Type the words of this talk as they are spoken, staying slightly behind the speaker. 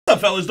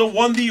fellas. The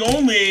one, the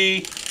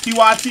only.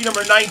 PYT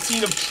number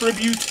 19 of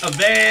Tribute of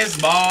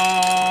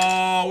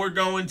Baseball. We're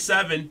going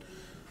 7.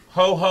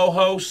 Ho, ho,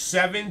 ho,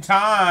 7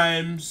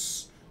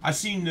 times. I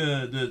seen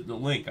the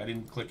link. I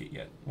didn't click it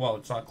yet. Well,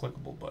 it's not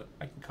clickable, but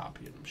I can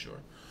copy it, I'm sure.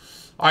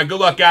 All right, good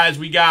luck, guys.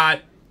 We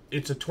got,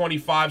 it's a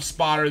 25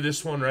 spotter,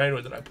 this one, right?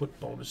 Or did I put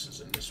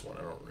bonuses in this one?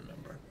 I don't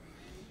remember.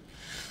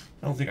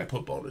 I don't think I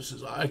put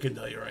bonuses. I can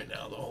tell you right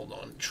now, though. Hold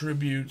on.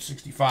 Tribute,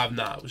 65.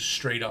 Nah, it was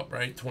straight up,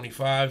 right?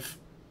 25.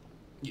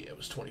 Yeah, it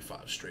was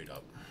 25 straight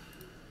up.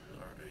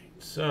 All right,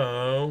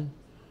 so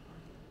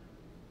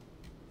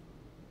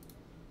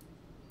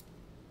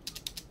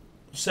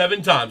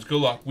 7 times. Good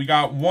luck. We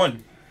got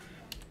 1,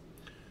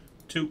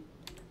 2,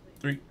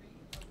 3,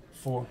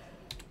 4,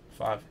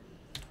 5,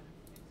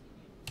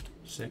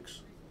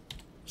 6,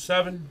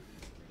 7.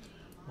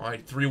 All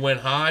right, 3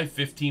 went high,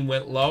 15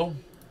 went low.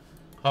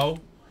 Ho.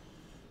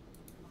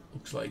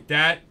 Looks like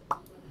that.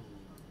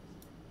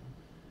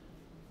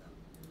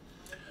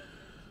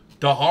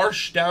 The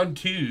Harsh down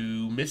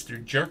to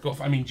Mr. Jerkoff.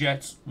 I mean,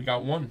 Jets. We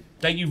got 1.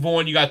 Thank you,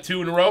 Vaughn. You got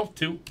 2 in a row.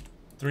 2,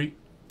 3,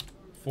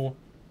 4,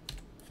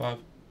 5,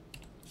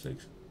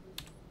 6,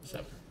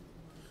 7.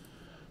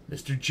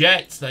 Mr.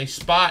 Jets. Nice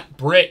spot.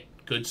 Britt.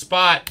 Good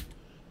spot.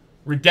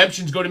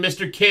 Redemptions go to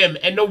Mr. Kim.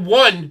 And the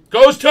 1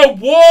 goes to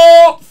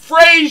Walt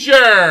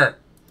Frazier.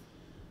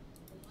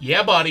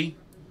 Yeah, buddy.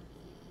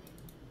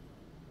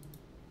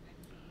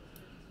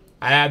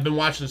 I have been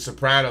watching The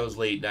Sopranos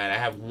late night. I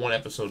have 1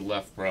 episode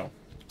left, bro.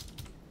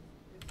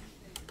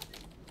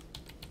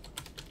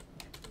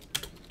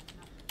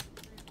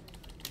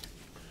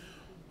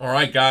 All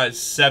right, guys.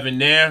 7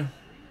 there.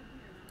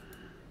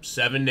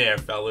 7 there,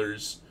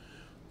 fellers.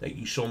 Thank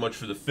you so much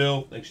for the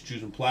fill. Thanks for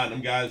choosing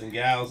Platinum, guys and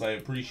gals. I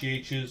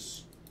appreciate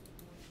yous.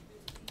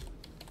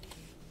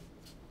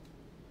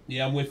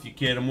 Yeah, I'm with you,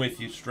 kid. I'm with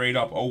you. Straight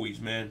up.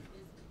 Always, man.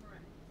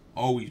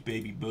 Always,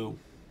 baby boo.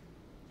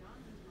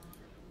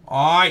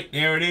 All right,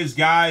 there it is,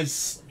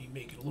 guys. Let me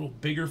make it a little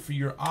bigger for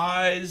your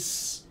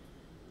eyes.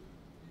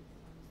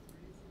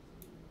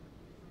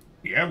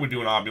 Yeah, we're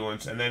doing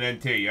Opulence and then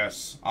NT,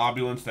 yes.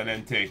 Opulence, then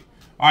NT.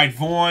 All right,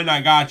 Vaughn,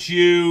 I got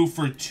you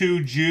for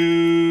 2,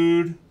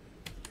 Jude.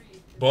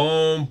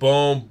 Boom,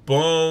 boom,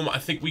 boom. I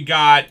think we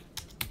got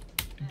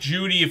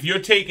Judy. If you're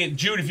taking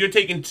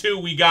 2,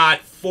 we got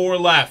 4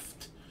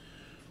 left.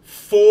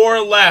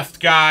 4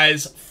 left,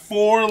 guys.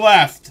 4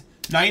 left.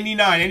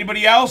 99.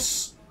 Anybody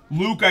else?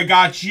 Luke, I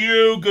got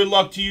you. Good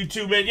luck to you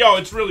too, man. Yo,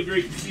 it's really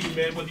great to see you,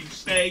 man. Whether you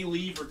stay,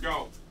 leave, or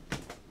go.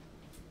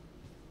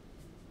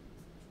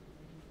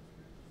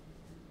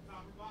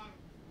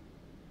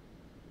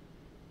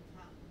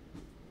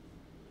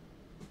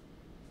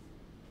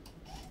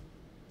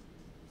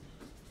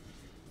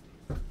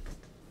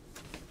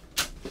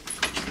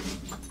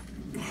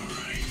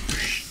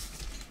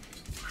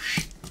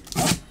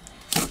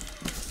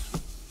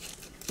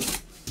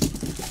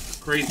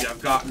 Crazy,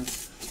 I've gotten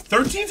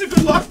 13's a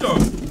good luck though.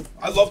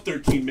 I love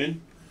 13,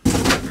 man.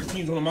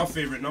 13's one of my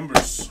favorite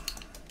numbers.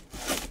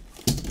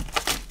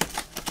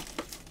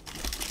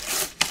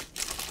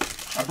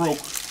 I broke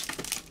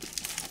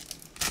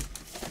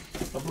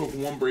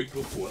 1 break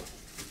before.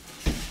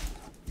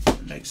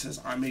 Meg says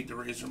I made the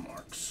razor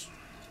marks.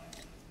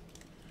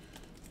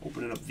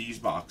 Opening up these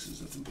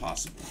boxes, that's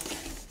impossible.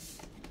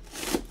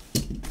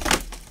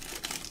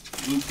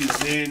 Luke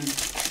is in.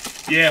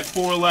 Yeah,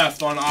 4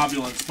 left on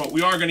Opulence, but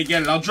we are going to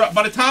get it. I'll drop,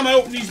 by the time I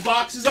open these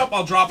boxes up,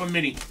 I'll drop a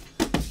mini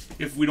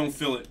if we don't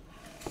fill it.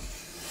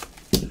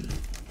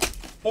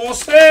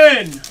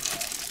 Austin!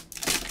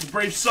 The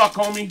Braves suck,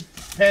 homie.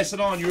 Pass it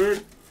on, you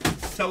heard?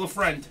 Tell a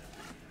friend.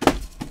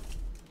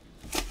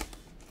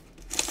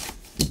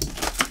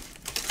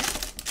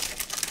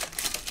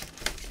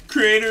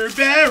 Critter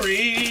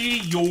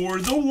Barry, you're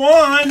the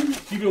one.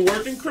 You been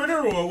working,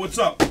 Critter, or what's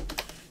up?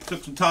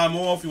 Took some time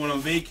off. You went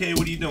on vacay.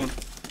 What are you doing?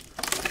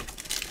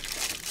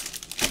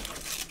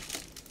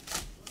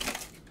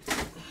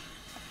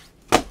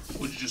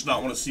 Would you just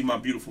not want to see my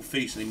beautiful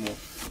face anymore?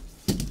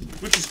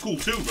 Which is cool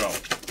too, bro.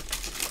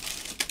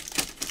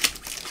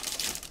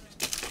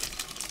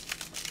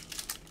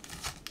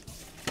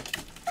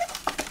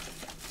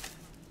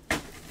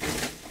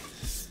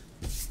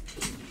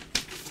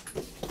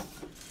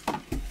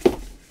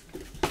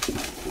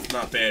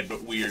 Not bad,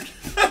 but weird.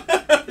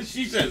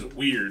 She says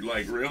weird.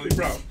 Like, really,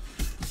 bro?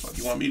 What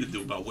do you want me to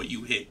do about what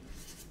you hit?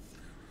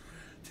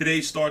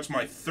 Today starts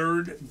my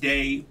 3rd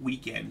day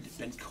weekend.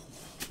 Been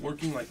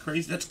working like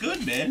crazy. That's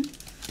good, man.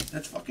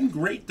 That's fucking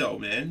great, though,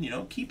 man. You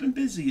know, keeping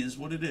busy is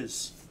what it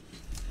is.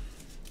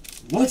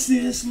 What's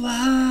this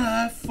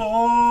life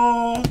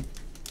for?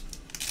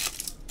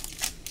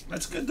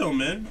 That's good, though,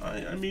 man.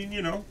 I mean,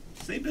 you know,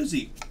 stay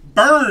busy.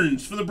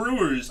 Burns for the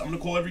Brewers. I'm going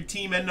to call every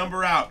team and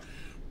number out.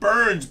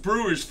 Burns,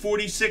 Brewers,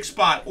 46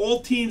 spot.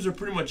 All teams are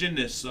pretty much in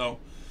this, so.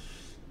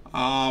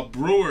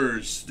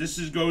 Brewers, this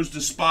goes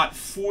to spot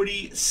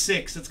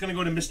 46. That's going to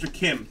go to Mr.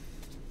 Kim.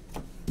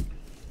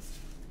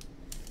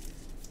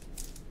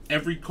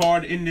 Every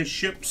card in this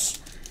ships.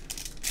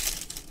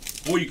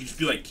 Or you can just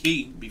be like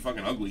Kate and be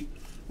fucking ugly,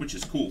 which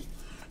is cool.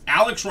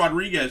 Alex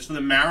Rodriguez for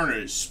the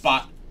Mariners,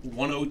 spot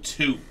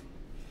 102.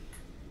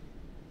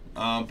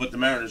 But the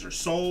Mariners are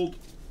sold.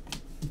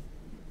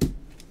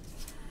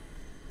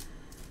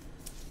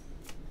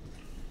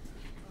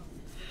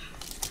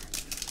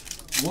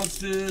 What's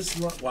this?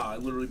 Wow, I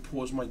literally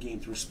paused my game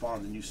to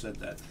respond and you said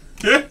that.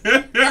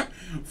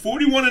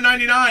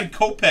 41/99,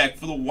 Kopech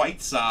for the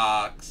White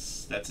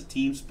Sox. That's a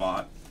team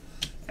spot.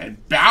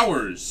 And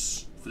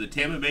Bowers for the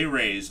Tampa Bay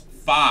Rays,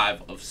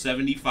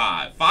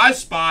 5/75. 5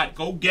 spot.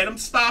 Go get him,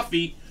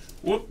 Staffy.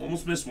 Whoop,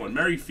 almost missed one.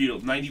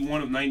 Merrifield,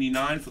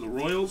 91/99 for the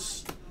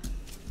Royals.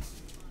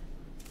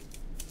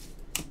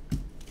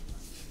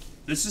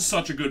 This is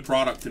such a good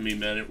product to me,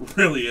 man. It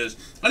really is.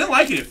 I didn't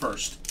like it at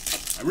first.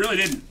 I really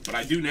didn't, but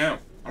I do now.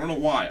 I don't know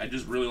why. I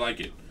just really like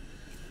it.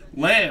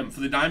 Lamb for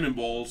the Diamond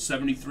Bowl,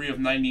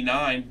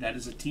 73/99. That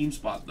is a team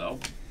spot,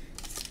 though.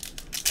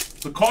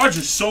 The cards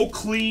are so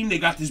clean. They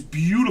got this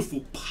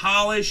beautiful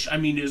polish. I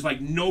mean, there's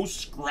like no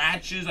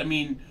scratches. I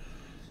mean,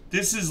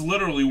 this is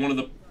literally one of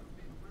the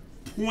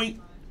point,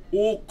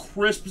 all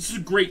crisp. This is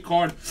a great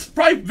card.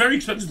 Probably very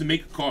expensive to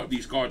make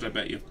these cards, I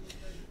bet you.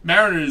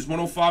 Mariners,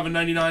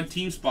 105/99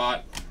 team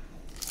spot.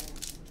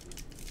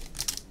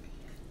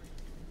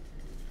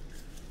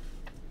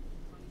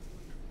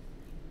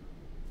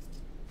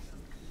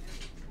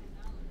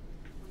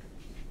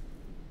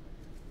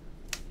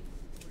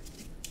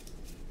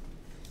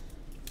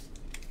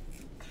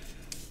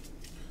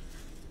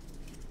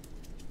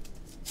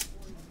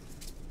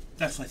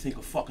 That's what I think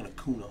of fucking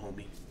ACUNA,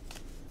 homie.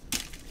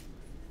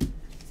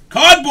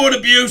 Cardboard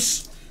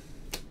abuse!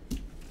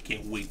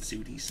 Can't wait to see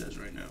what he says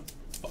right now.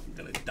 Fucking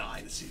gonna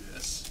die to see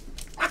this.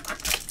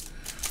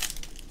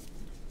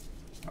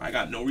 I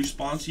got no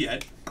response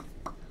yet.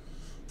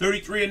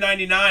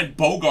 33/99,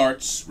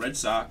 Bogarts, Red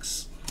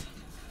Sox.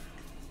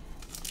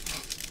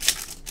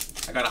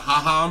 I got a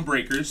haha on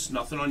breakers.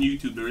 Nothing on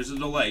YouTube. There is a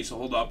delay, so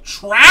hold up.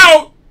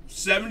 Trout!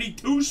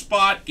 72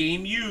 spot,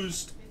 game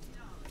used.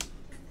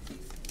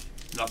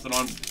 Nothing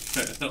on.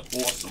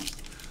 Awesome.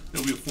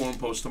 There'll be a forum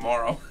post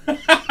tomorrow.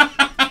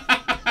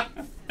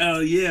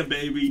 Hell yeah,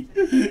 baby.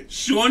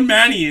 Sean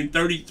Mannion,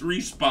 33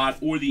 spot,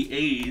 or the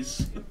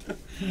A's.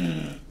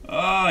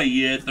 Oh,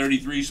 yeah,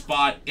 33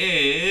 spot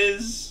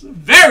is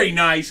very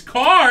nice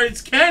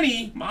cards.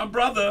 Kenny, my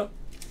brother.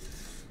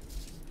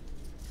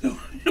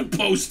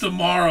 Post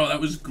tomorrow. That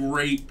was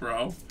great,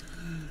 bro.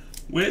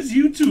 Where's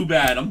YouTube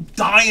at? I'm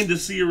dying to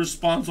see a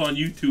response on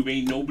YouTube.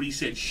 Ain't nobody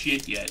said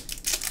shit yet.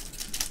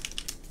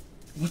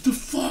 What the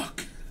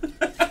fuck?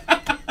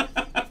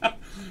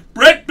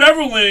 Brett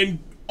Beverlin,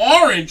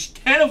 orange,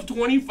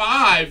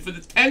 10/25 for the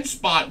 10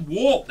 spot.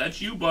 Walt,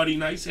 that's you, buddy.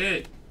 Nice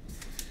hit.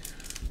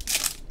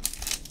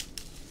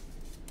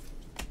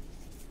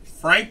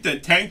 Frank the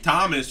Tank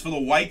Thomas for the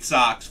White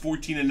Sox,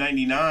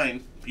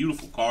 14/99.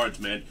 Beautiful cards,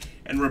 man.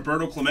 And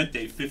Roberto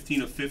Clemente,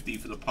 15/50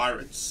 for the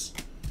Pirates.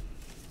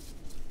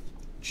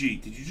 Gee,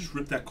 did you just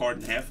rip that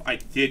card in half? I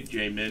did,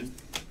 J-Min.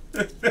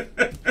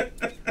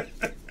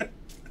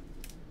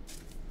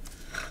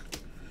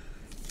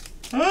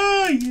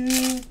 Oh,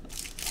 yeah.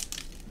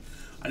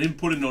 I didn't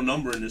put in no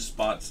number in this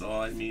spot, so,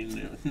 I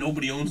mean,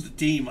 nobody owns the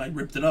team. I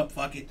ripped it up.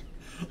 Fuck it.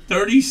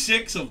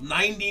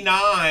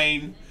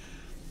 36/99.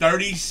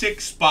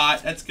 36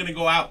 spot. That's going to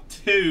go out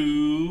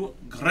to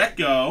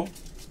Greco.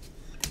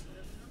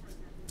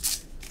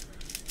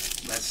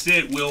 That's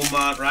it,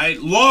 Wilmot, right?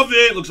 Love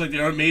it. Looks like they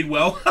are made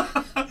well.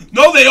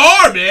 No, they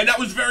are, man. That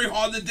was very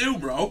hard to do,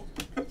 bro.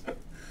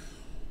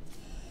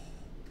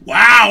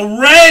 Wow,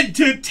 red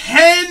to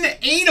 10,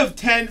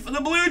 8/10 for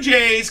the Blue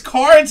Jays.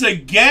 Cards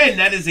again.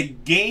 That is a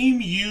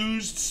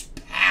game-used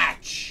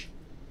patch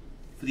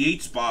for the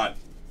 8 spot.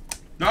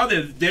 No,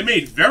 they're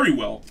made very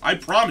well. I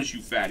promise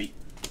you, fatty.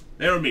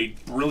 They are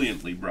made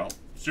brilliantly, bro.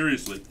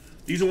 Seriously.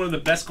 These are one of the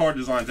best card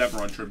designs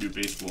ever on Tribute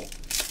Baseball.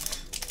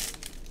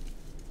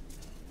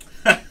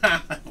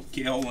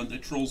 Okay, hold on. The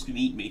trolls can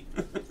eat me.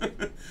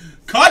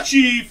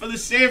 Kachi for the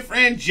San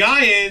Fran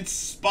Giants.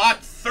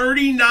 Spot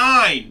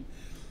 39.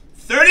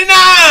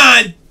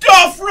 39!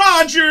 Duff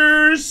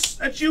Rogers!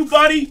 That's you,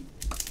 buddy.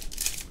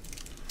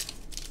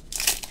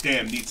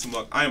 Damn, need some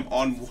luck. I am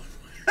on one.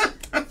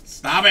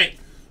 Stop it.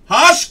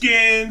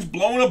 Hoskins,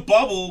 blowing a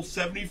bubble.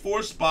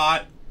 74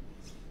 spot.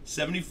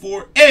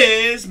 74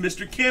 is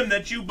Mr. Kim.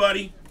 That's you,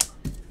 buddy.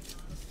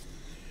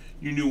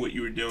 You knew what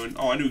you were doing.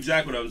 Oh, I knew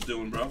exactly what I was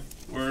doing, bro.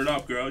 Word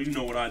up, girl. You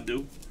know what I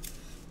do.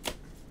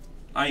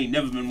 I ain't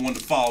never been one to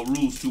follow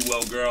rules too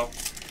well, girl.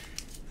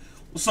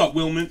 What's up,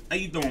 Wilman? How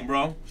you doing,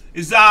 bro?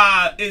 Is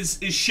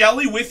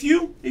Shelly with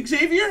you,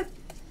 Xavier?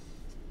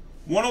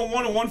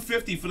 101 and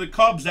 150 for the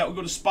Cubs. That would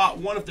go to spot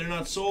 1. If they're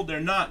not sold, they're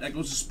not. That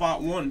goes to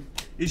spot 1.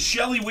 Is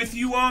Shelly with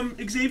you,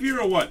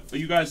 Xavier, or what? Are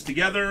you guys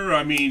together?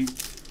 I mean,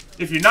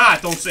 if you're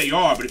not, don't say you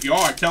are. But if you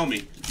are, tell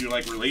me. If you're,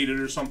 like, related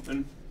or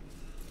something.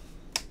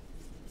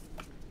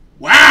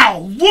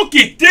 Wow, look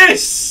at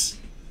this.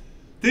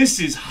 This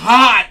is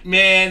hot,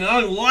 man. I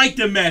like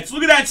the Mets.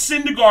 Look at that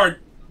Syndergaard.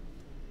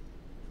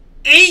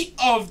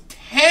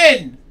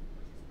 8/10.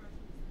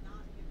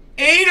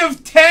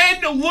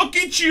 8/10. Look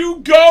at you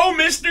go,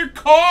 Mr.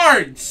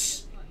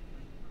 Cards.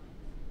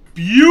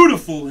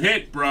 Beautiful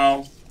hit,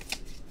 bro.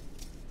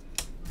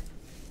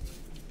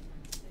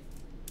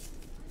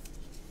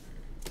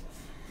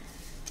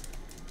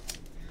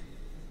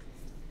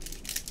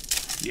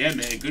 Yeah,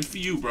 man. Good for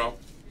you, bro.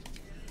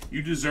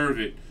 You deserve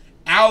it.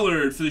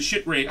 Allard for the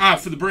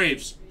for the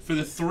Braves. For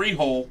the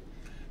 3-hole.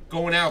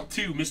 Going out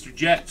to Mr.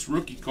 Jets.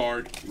 Rookie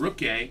card.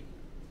 Rookie.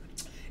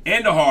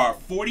 Andahar,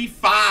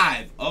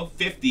 45 of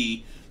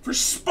 50 for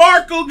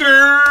Sparkle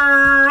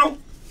Girl.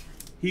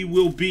 He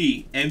will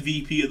be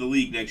MVP of the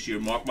league next year.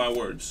 Mark my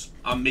words.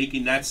 I'm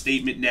making that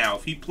statement now.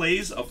 If he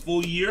plays a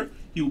full year,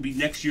 he will be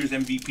next year's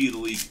MVP of the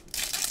league.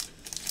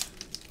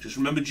 Just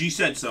remember G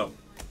said so.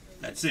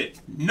 That's it.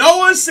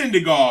 Noah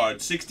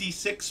Syndergaard,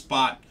 66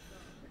 spot.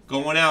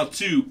 Going out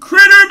to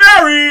Critter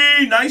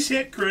Berry. Nice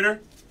hit,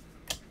 Critter.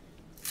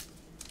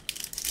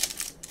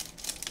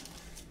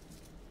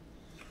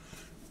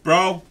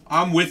 Bro,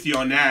 I'm with you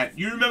on that.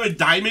 You remember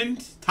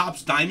Diamond?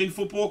 Topps Diamond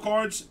football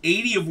cards?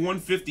 80 of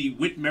 150,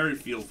 Whit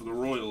Merrifield for the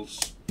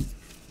Royals.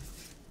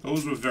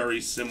 Those were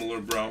very similar,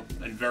 bro.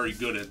 And very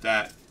good at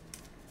that.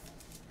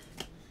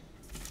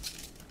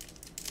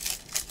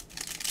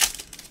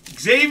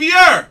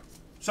 Xavier!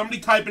 Somebody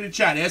type in the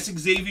chat. Ask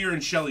Xavier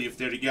and Shelly if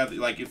they're together.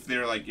 Like, if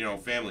they're, like, you know,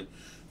 family.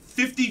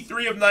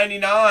 53 of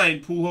 99,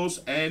 Pujols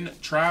and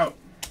Trout.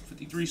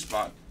 53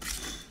 spot.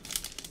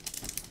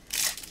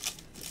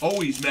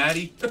 Always,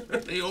 Maddie.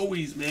 They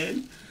always,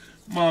 man.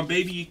 Come on,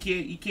 baby. You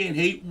can't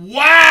hate.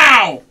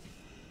 Wow!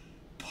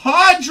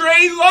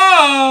 Padre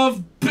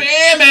Love.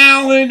 Bam,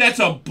 Allen. That's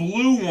a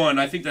blue one.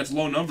 I think that's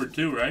low number,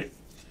 too, right?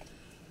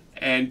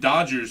 And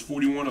Dodgers,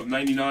 41 of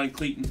 99,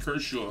 Clayton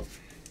Kershaw.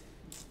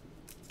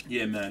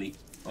 Yeah, Maddie.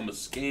 I'm a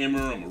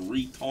scammer. I'm a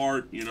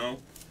retard, you know.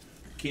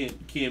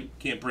 Can't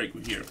break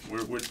with here. We're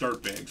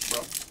dirtbags,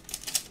 bro.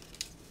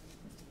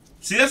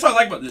 See, that's what I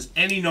like about this.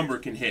 Any number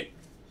can hit.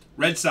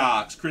 Red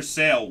Sox, Chris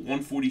Sale,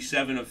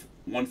 147 of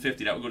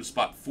 150. That would go to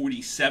spot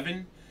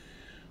 47,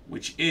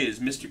 which is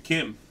Mr.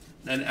 Kim.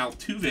 Then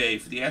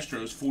Altuve for the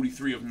Astros,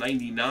 43 of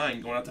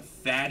 99. Going out to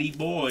Fatty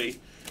Boy.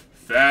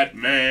 Fat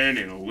man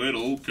in a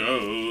little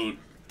coat.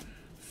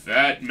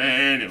 Fat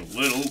man in a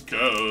little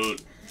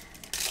coat.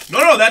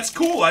 No, that's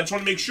cool. I just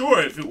want to make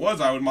sure. If it was,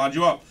 I would mod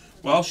you up.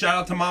 Well, shout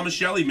out to Mama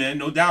Shelly, man.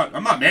 No doubt.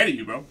 I'm not mad at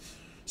you, bro.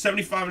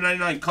 75 of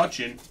 99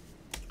 Cutchin.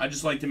 I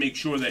just like to make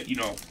sure that, you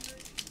know,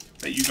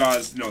 that you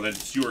guys know that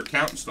it's your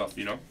account and stuff,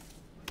 you know.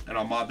 And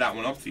I'll mod that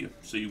one up for you.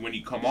 So when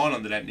you come on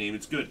under that name,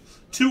 it's good.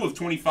 2 of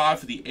 25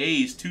 for the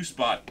A's.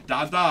 2-spot.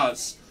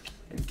 Dadas.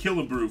 And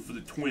Killebrew for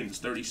the Twins.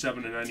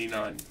 37 of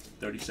 99.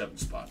 37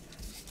 spot.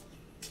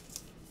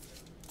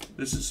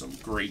 This is some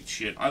great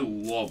shit. I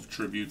love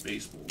tribute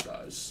baseball,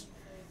 guys.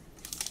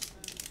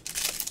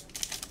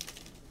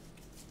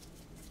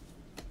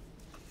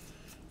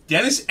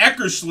 Dennis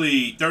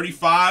Eckersley,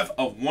 35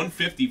 of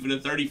 150 for the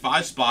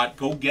 35 spot.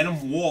 Go get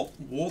him, Walt.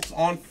 Walt's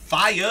on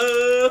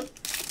fire.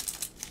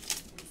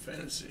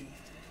 Fantasy.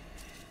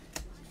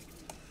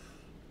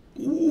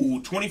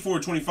 Ooh,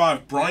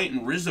 24-25. Bryant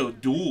and Rizzo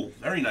duel.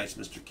 Very nice,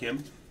 Mr.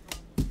 Kim.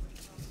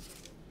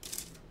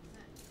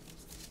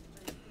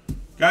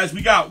 Guys,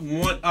 we got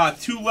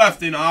 2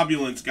 left in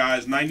Obulence,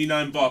 guys.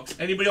 99 bucks.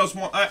 Anybody else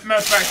want? Matter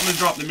of fact, I'm gonna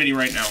drop the mini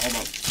right now. Hold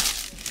on.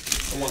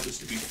 I want this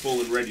to be full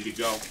and ready to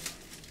go.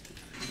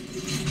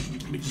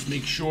 Let me just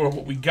make sure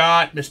what we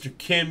got. Mr.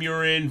 Kim,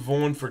 you're in.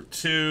 Vaughn for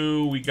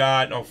 2. We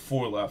got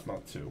 4 left,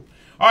 not 2.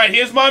 All right,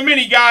 here's my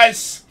mini,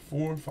 guys.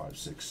 4, 5,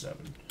 6, 7.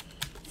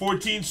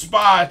 14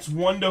 spots.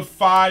 1 to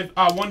 5.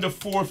 1 to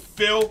 4.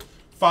 Fill.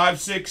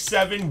 5, 6,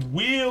 7.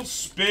 Wheel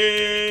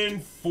spin.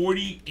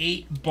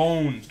 48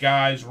 bones,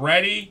 guys.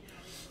 Ready?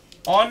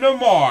 On the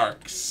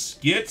marks.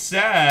 Get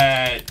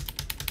set.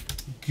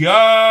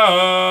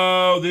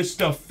 Go. This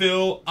to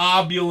fill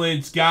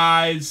Obulence,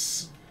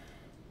 guys.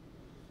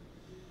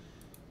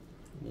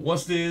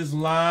 What's this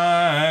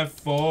life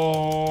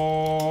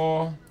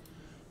for?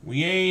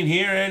 We ain't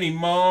here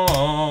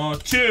anymore.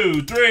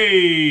 2,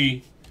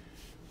 3,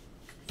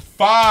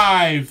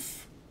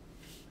 5.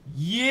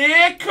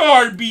 Yeah,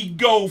 Carby,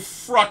 go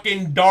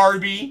frickin'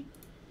 Darby.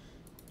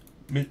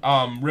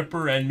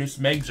 Ripper and Miss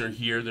Megs are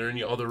here. They're in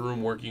the other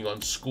room working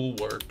on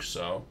schoolwork,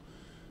 so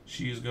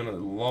she's gonna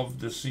love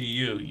to see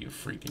you, you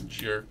freaking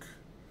jerk.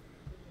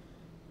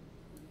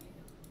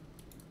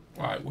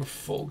 All right, we're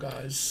full,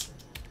 guys.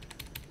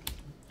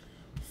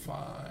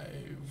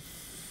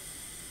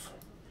 5.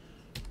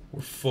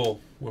 We're full.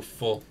 We're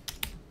full.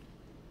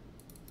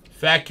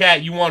 Fat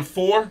Cat, you want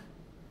 4?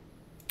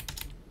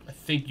 I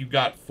think you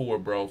got 4,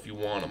 bro, if you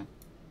want them.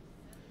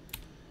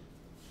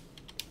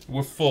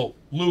 We're full.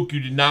 Luke,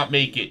 you did not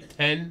make it.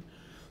 10,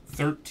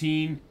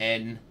 13,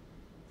 and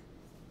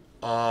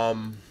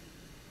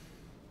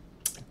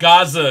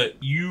Gaza,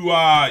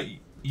 you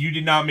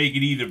did not make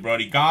it either,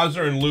 buddy.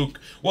 Gaza and Luke.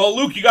 Well,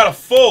 Luke, you got a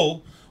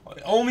full.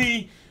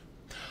 Only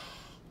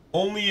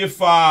if,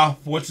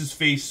 what's his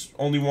face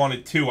only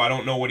wanted 2. I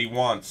don't know what he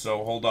wants,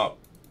 so hold up.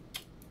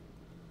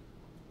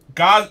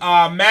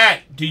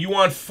 Matt, do you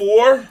want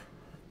 4?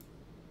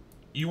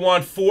 You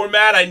want 4,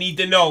 Matt? I need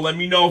to know. Let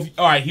me know if,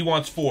 all right, he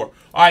wants 4. All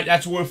right,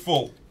 that's we're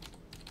full.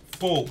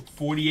 full.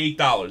 $48.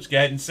 Go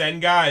ahead and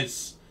send,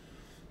 guys.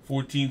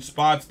 14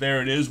 spots.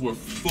 There it is. We're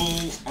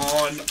full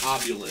on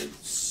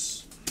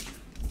opulence.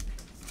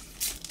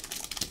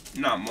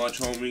 Not much,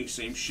 homie.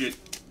 Same shit.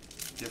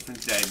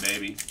 Different day,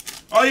 baby.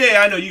 Oh,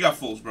 yeah, I know. You got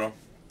fulls, bro.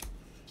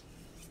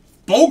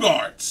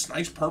 Bogarts.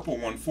 Nice purple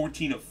one.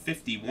 14 of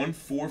 50.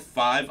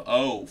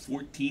 1450.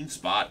 14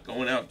 spot.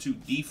 Going out to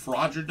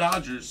Defrauder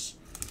Dodgers.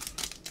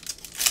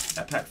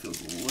 That pack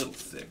feels a little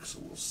thick, so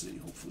we'll see.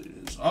 Hopefully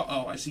it is.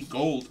 Uh-oh, I see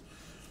gold.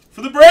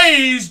 For the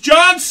Braves,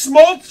 John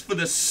Smoltz for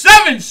the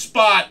 7th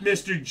spot,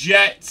 Mr.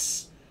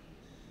 Jets.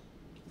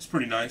 It's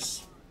pretty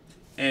nice.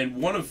 And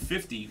 1 of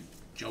 50,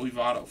 Joey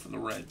Votto for the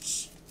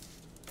Reds.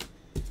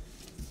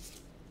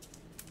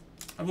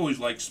 I've always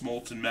liked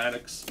Smoltz and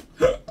Maddox.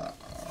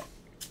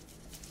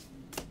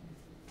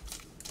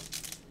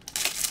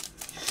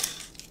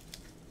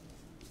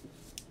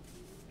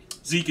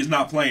 Zeke is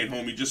not playing,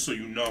 homie, just so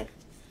you know.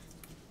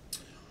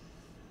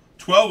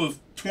 12 of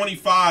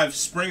 25,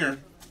 Springer.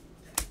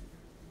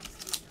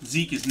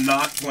 Zeke is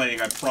not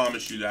playing, I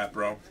promise you that,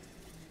 bro.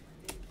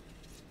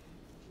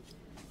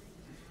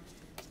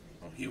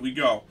 Oh, here we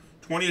go.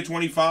 20 of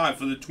 25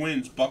 for the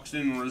Twins,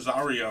 Buxton and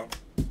Rosario.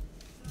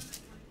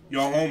 Yo,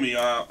 homie,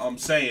 I'm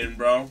saying,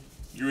 bro,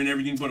 you're in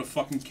everything but a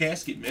fucking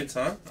casket, Mitts,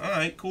 huh?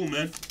 Alright, cool,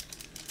 man.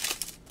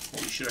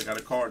 Holy shit, I got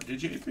a card.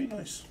 Did you? It'd be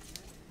nice.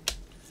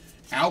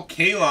 Al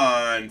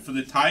Kaline for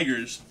the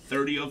Tigers,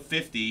 30 of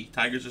 50.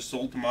 Tigers are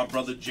sold to my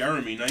brother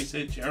Jeremy. Nice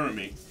hit,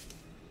 Jeremy.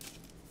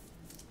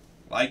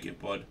 Like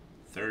it, bud.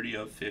 30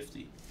 of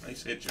 50.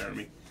 Nice hit,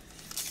 Jeremy.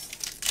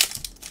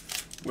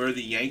 Where are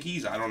the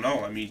Yankees? I don't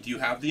know. I mean, do you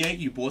have the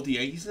Yankees? You bought the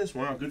Yankees this?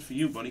 Wow, good for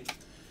you, buddy.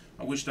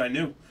 I wished I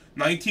knew.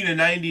 19 of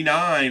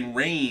 99,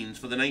 Reigns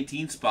for the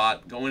 19th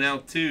spot. Going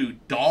out to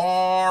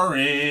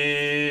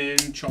Darwin.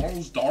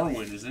 Charles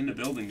Darwin is in the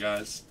building,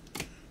 guys.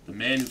 The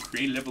man who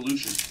created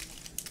evolution.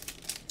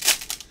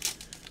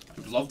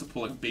 I'd love to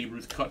pull a Babe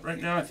Ruth cut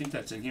right now. I think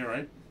that's in here,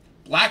 right?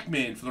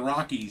 Blackman for the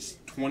Rockies.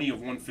 20 of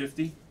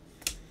 150.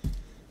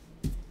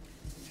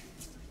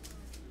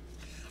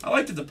 I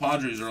like that the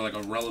Padres are like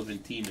a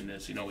relevant team in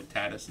this, you know, with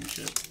Tatis and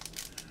shit.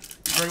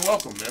 You're very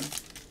welcome, man.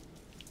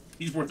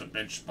 He's worth a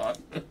bench spot.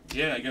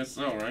 Yeah, I guess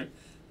so, right?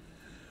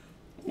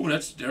 Ooh,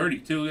 that's dirty,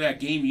 too. Look at that.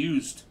 Game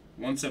used.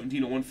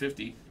 117 to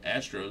 150.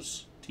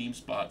 Astros. Team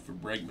spot for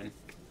Bregman.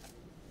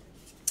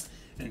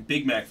 And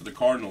Big Mac for the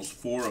Cardinals.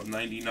 4 of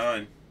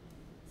 99.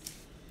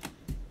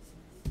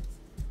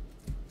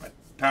 My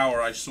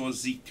power, I saw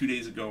Zeke 2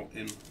 days ago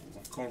in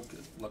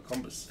La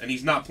Cumbus. And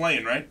he's not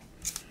playing, right?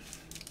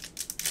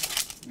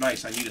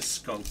 Nice. I need a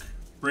skunk.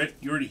 Britt,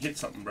 you already hit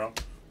something, bro.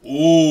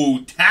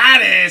 Oh,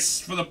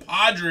 Tatis for the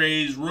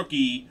Padres,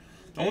 rookie.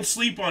 Don't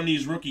sleep on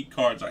these rookie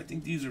cards. I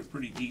think these are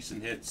pretty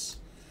decent hits.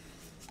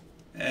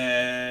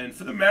 And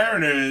for the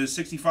Mariners,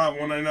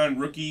 65/199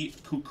 rookie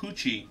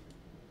Kikuchi.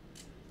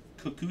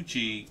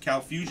 Kikuchi,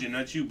 Cal Fusion,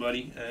 that's you,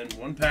 buddy. And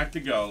 1 pack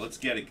to go. Let's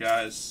get it,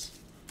 guys.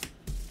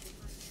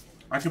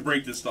 I could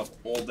break this stuff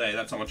all day.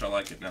 That's how much I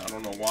like it now. I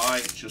don't know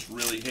why. It just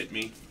really hit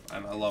me,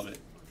 and I love it.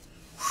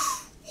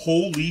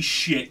 Holy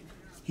shit.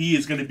 He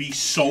is going to be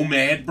so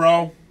mad,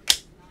 bro.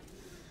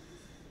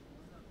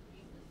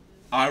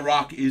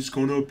 IROC is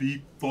going to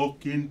be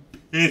fucking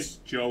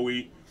pissed,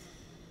 Joey.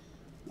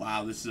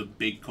 Wow, this is a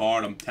big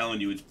card. I'm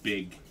telling you, it's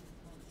big.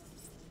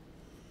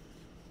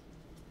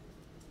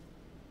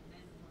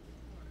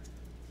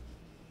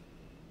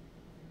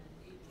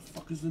 What the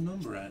fuck is the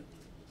number at?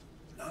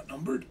 Not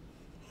numbered?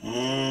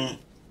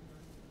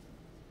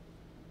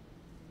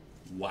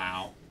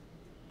 Wow.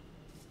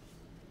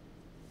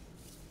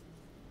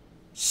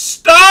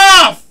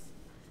 Stop!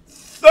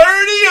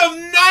 30 of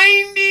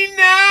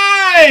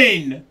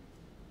 99!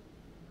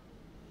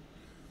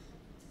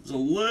 There's a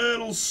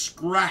little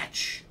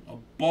scratch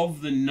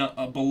above the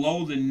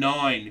below the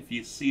 9, if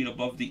you see it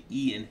above the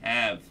E and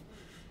have.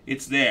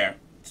 It's there.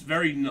 It's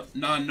very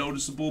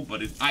non-noticeable,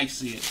 but I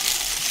see it.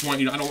 Just want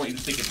you to, I don't want you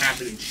to think it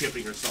happened in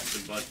shipping or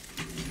something, but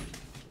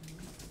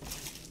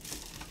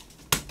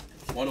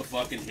what a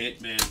fucking hit,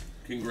 man.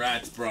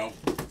 Congrats, bro.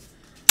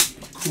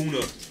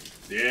 ACUNA.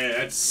 Yeah,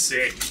 that's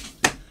sick.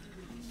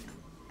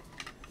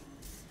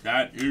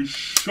 That is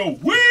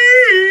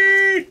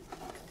sweet.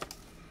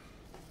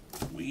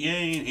 We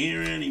ain't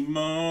here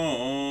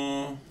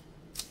anymore.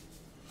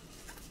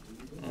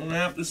 Don't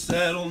have to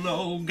settle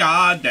no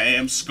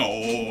goddamn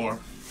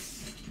score.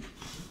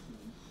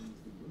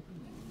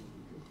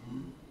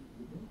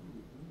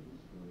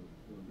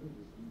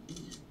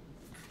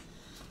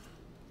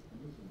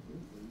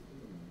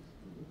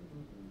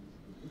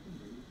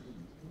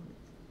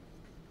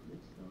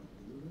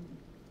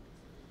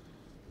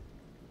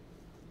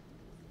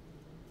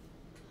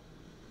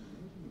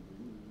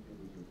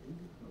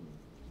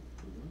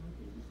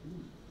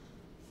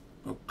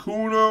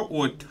 ACUNA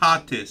or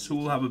Tatis? Who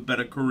will have a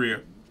better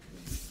career?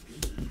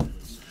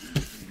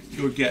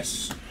 Your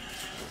guess.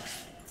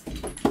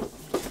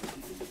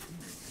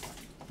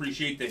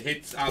 Appreciate the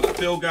hits out of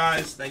Phil,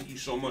 guys. Thank you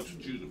so much for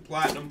choosing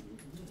Platinum.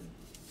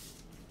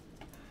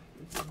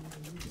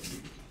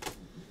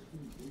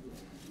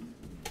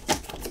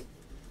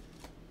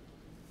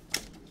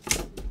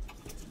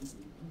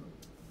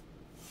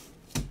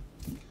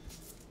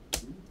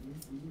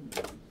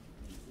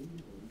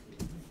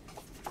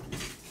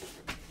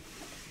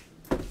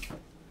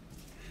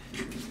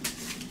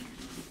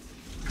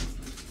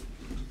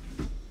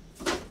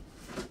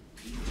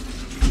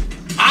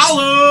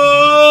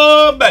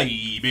 Holla,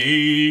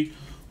 baby.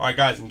 All right,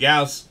 guys and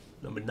gals.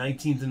 Number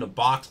 19's in the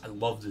box. I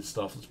love this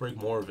stuff. Let's break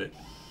more of it.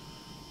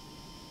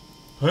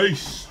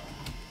 Peace.